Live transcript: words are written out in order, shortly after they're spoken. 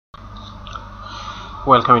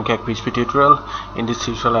Welcome in cakephp tutorial. In this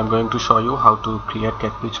tutorial I'm going to show you how to create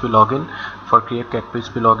cakephp login. For create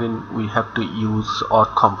cakephp login we have to use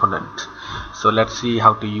auth component. So let's see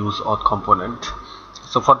how to use auth component.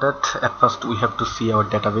 So for that, at first we have to see our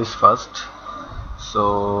database first.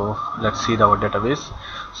 So let's see our database.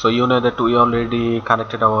 So you know that we already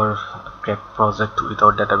connected our cake project with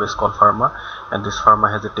our database called pharma, and this pharma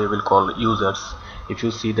has a table called users. If you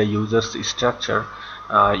see the users structure,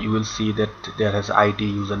 you will see that there has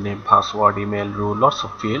ID, username, password, email, role, lots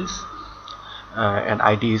of fields, and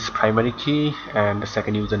ID is primary key, and the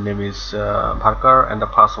second username is Bharkar, and the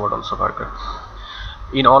password also Bharkar.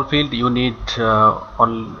 In all field you need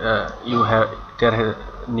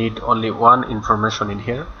need only one information in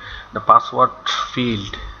here. The password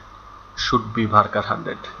field should be Bharkar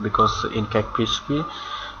 100, because in cakephp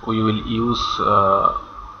we will use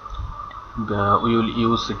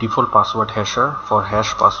default password hasher for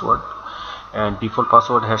hash password, and default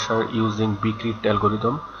password hasher using bcrypt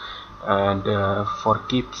algorithm, and for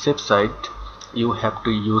keep safe side you have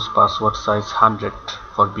to use password size 100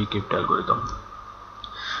 for bcrypt algorithm.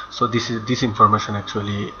 So this information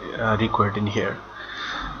actually required in here.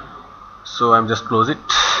 So I'm just close it,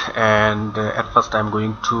 and at first I'm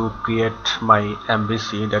going to create my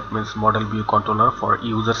MVC, that means model view controller for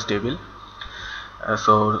users table.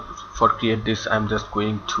 So for create this I'm just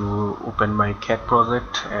going to open my cake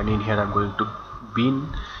project, and in here I'm going to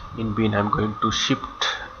bin. In bin I'm going to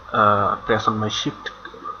press on my shift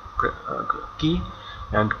key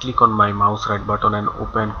and click on my mouse right button and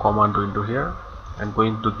open command window here. I'm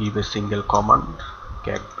going to give a single command,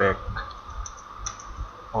 cake back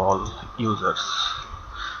all users.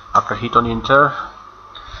 After hit on enter,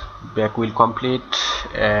 back will complete,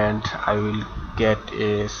 and I will get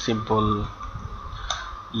a simple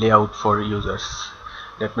layout for users.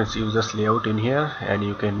 That means users layout in here, and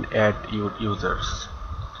you can add your users.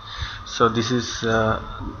 So this is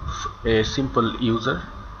a simple user.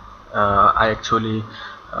 I actually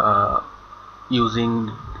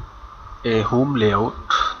using a home layout,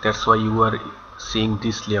 that's why you are seeing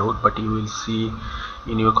this layout, but you will see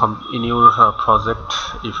in your project,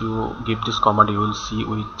 if you give this command, you will see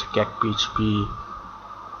with cakephp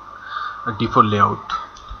default layout.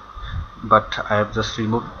 But I have just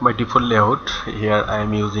removed my default layout. Here I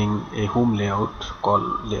am using a home layout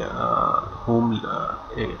called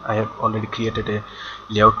I have already created a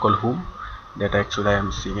layout called home, that actually I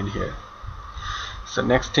am seeing in here. So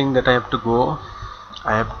next thing that I have to go,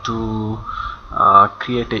 I have to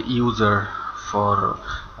create a user for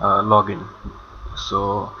login.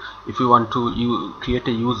 So if you want to create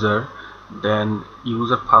a user, then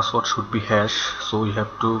user password should be hash. So we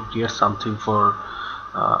have to create something for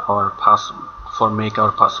make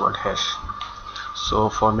our password hash. So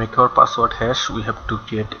for make our password hash, we have to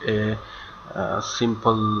create a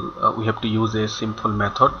simple we have to use a simple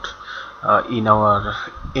method in our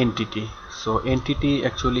entity. So entity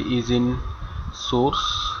actually is in source,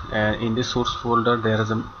 and in this source folder there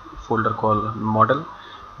is a folder called model.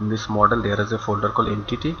 In this model there is a folder called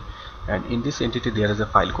entity, and in this entity there is a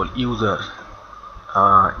file called user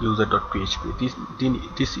user.php.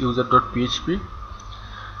 This user.php,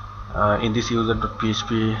 in this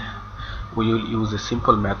user.php we will use a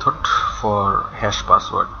simple method for hash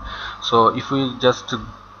password. So if we just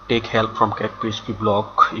take help from cakephp blog,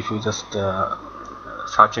 if you just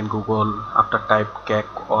search in Google, after type cake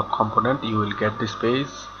auth component, you will get this page,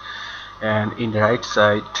 and in the right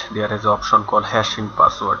side there is an option called hashing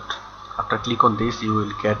password. After click on this, you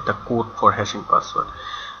will get the code for hashing password.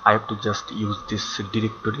 I have to just use this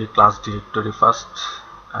directory, class directory first.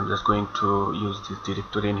 I'm just going to use this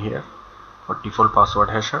directory in here for default password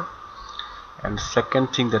hasher. And second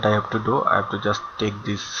thing that I have to do, I have to just take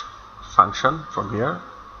this function from here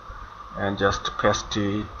and just paste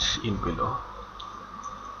it in below.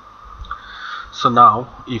 So now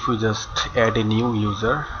if we just add a new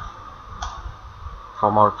user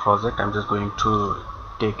from our project, I'm just going to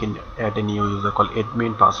add a new user called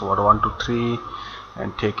admin, password 123,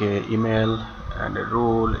 and take a email and a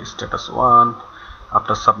role, status 1.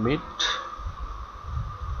 After submit,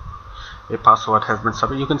 a password has been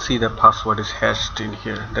submitted. You can see the password is hashed in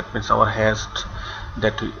here. That means our hash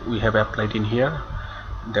that we have applied in here,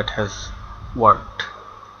 that has worked.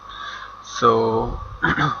 So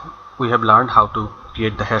we have learned how to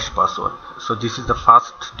create the hash password. So this is the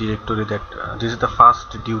first directory that this is the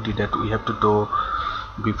first duty that we have to do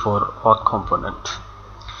before auth component.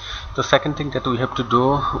 The second thing that we have to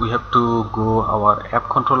do, we have to go our app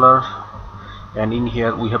controller, and in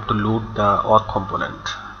here we have to load the auth component.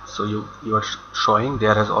 So you are showing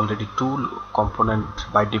there has already two component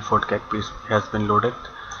by default cakephp has been loaded,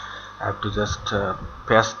 I have to just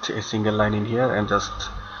paste a single line in here and just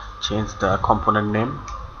change the component name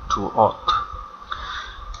to auth.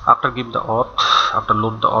 After give the auth, after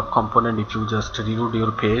load the auth component, if you just reload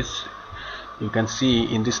your page, you can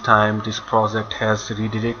see in this time this project has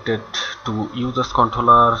redirected to users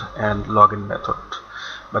controller and login method,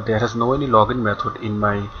 but there is no any login method in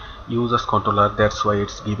my users controller. That's why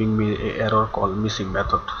it's giving me a error called missing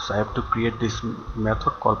method. So I have to create this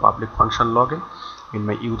method called public function login in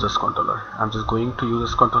my users controller. I'm just going to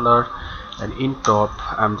users controller, and in top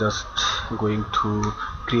I'm just going to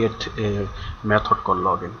create a method called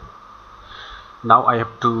login. Now I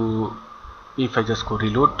have to, if I just go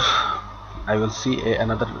reload, I will see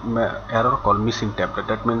another error called missing template.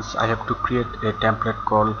 That means I have to create a template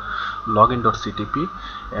called login.ctp,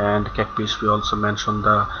 and cakephp also mentioned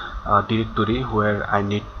the directory where I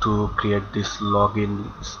need to create this login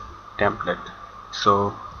template.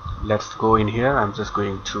 So let's go in here. I'm just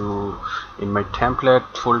going to, in my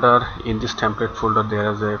template folder, in this template folder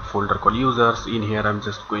there is a folder called users. In here I'm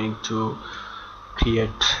just going to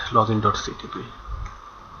create login.ctp.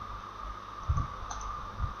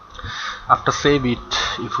 After save it,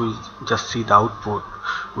 if we just see the output,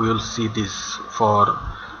 we will see this for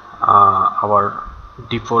our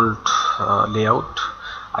default layout.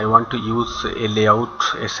 I want to use a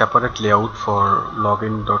layout, a separate layout for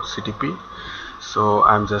login.ctp. So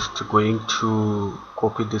I'm just going to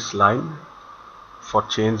copy this line for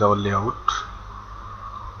change our layout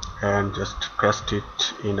and just paste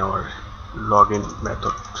it in our login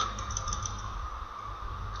method.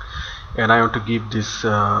 And I want to give this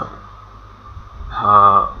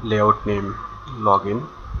layout name login,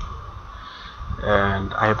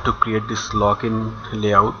 and I have to create this login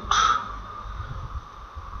layout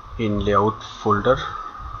in layout folder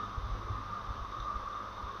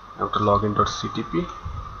after login.ctp.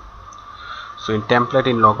 So in template,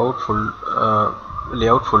 in logout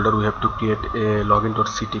layout folder, we have to create a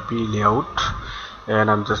login.ctp layout,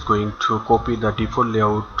 and I'm just going to copy the default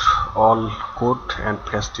layout all code and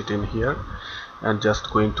paste it in here, and just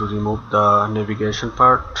going to remove the navigation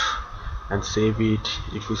part and save it.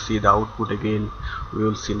 If we see the output again, we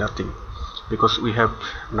will see nothing because we have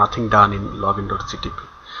nothing done in login.ctp.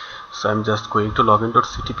 So I'm just going to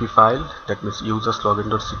login.ctp file, that means users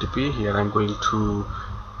login.ctp. Here I'm going to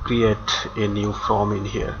create a new from in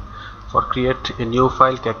here. For create a new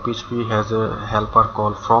file, cakephp has a helper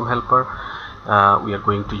called from helper. We are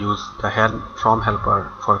going to use the from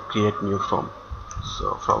helper for create new from.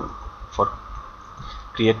 So for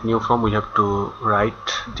create new from, we have to write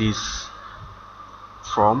this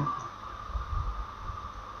from,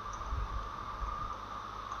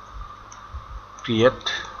 create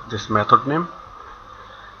this method name,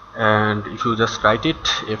 and if you just write it,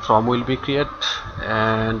 a from will be created.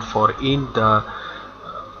 And for in the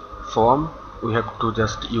form, we have to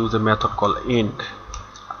just use a method called end.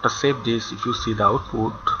 After save this, if you see the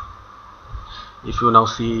output, if you now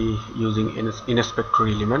see using inspector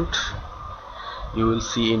element, you will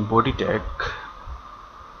see in body tag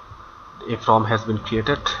a from has been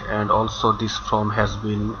created, and also this from has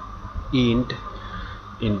been end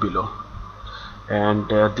in below, and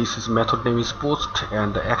this is method name is post,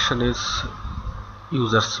 and the action is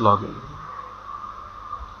users login.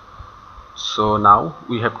 So now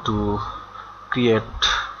we have to create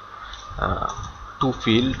two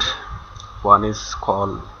fields. One is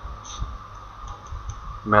called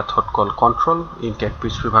method called control. In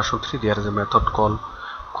cakephp version 3 there is a method called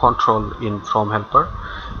control in from helper,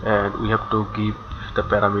 and we have to give the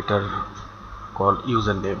parameter called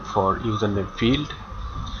username for username field,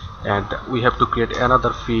 and we have to create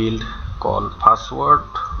another field called password.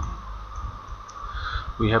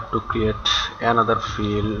 We have to create another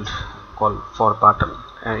field called for button,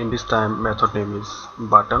 and in this time method name is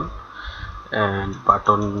button, and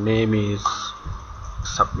button name is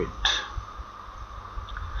submit.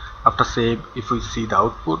 After save, if we see the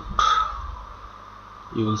output,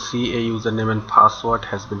 you will see a username and password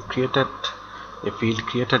has been created, a field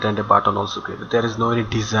created, and a button also created. There is no any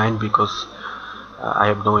design because I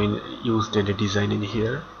have no used any design in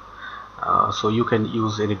here, so you can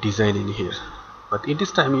use any design in here, but in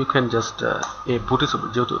this time you can just here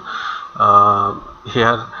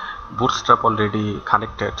bootstrap already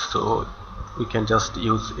connected, so we can just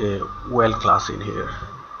use a well class in here.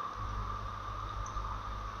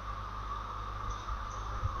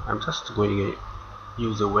 I'm just going to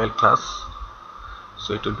use a well class,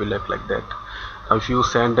 so it will be left like that. Now if you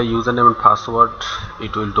send a username and password,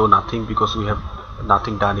 it will do nothing because we have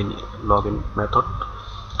nothing done in login method.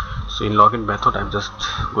 So in login method, I'm just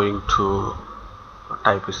going to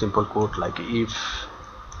type a simple code like if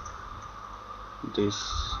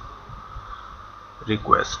this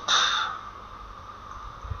request,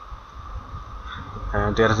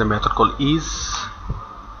 and there is a method called is,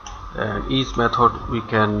 and is method we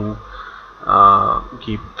can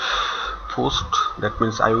give post. That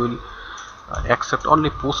means I will accept only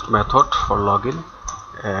post method for login,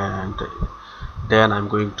 and then I'm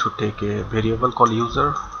going to take a variable called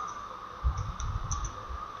user,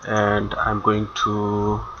 and I'm going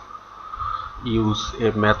to use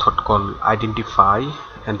a method called identify,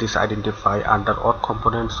 and this identify under auth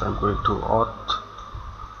component. So I'm going to auth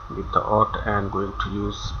with the auth and going to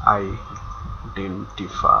use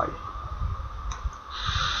identify.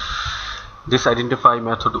 This identify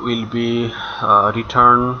method will be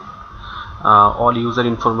return all user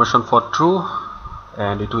information for true,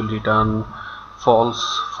 and it will return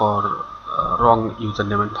false for wrong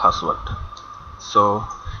username and password. So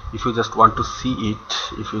if you just want to see it,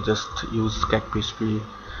 if you just use cakephp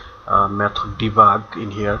method debug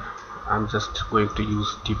in here, I'm just going to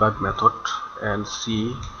use debug method and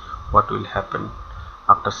see what will happen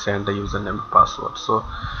after send the username and password. So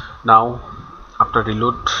now after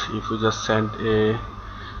reload, if you just send a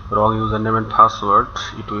wrong username and password,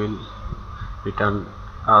 it will return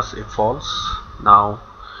us a false. Now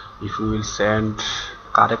if we will send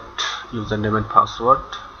correct username and password,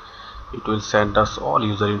 it will send us all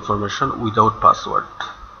user information without password.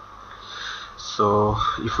 So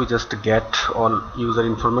if we just get all user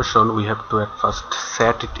information, we have to at first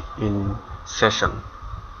set it in session.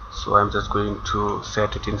 So I'm just going to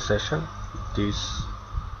set it in session, this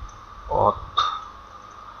auth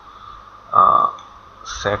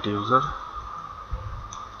set user.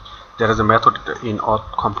 There is a method in auth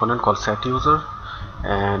component called set user,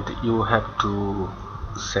 and you have to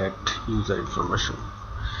set user information.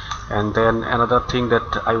 And then another thing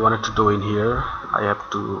that I wanted to do in here, I have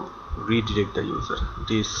to redirect the user.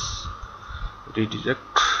 This redirect,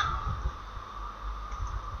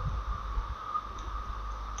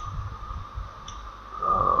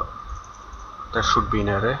 that should be an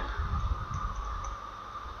array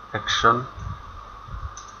action,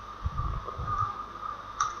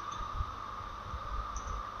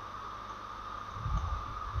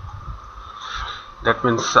 that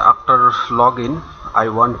means after login I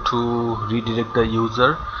want to redirect the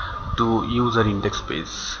user to user index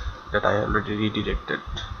page that I already redirected.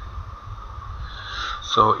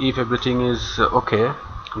 So if everything is okay,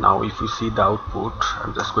 now if you see the output,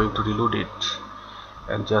 I'm just going to reload it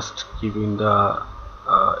and just giving the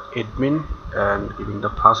admin and giving the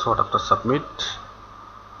password after submit.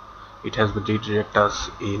 It has been redirected us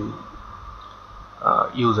in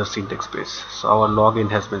user's index page. So our login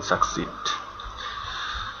has been succeed.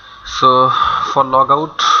 So for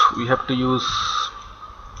logout we have to use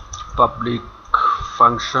public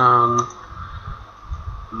function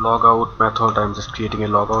logout method. I'm just creating a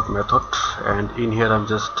logout method, and in here I'm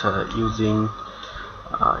just using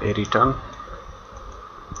a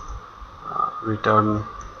return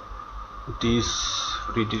this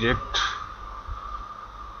redirect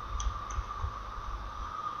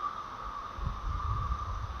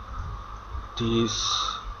this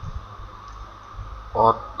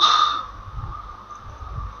auth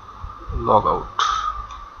logout.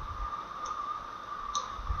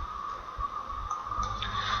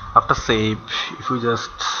 After save, if we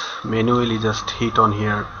just manually just hit on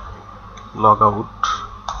here logout,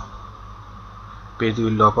 page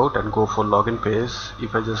will log out and go for login page.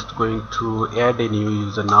 If I just going to add a new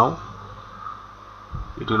user now,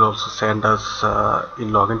 it will also send us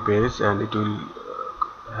in login page, and it will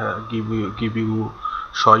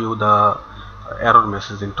show you the error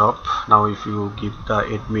message in top. Now if you give the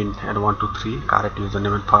admin and 123 correct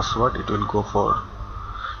username and password, it will go for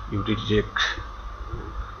you redirect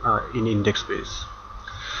in index page.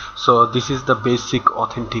 So this is the basic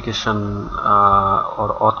authentication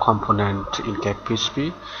or auth component in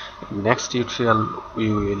cakephp. Next tutorial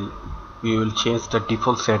we will change the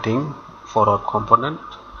default setting for auth component.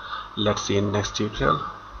 Let's see in next tutorial.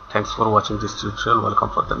 Thanks for watching this tutorial. Welcome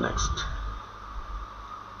for the next.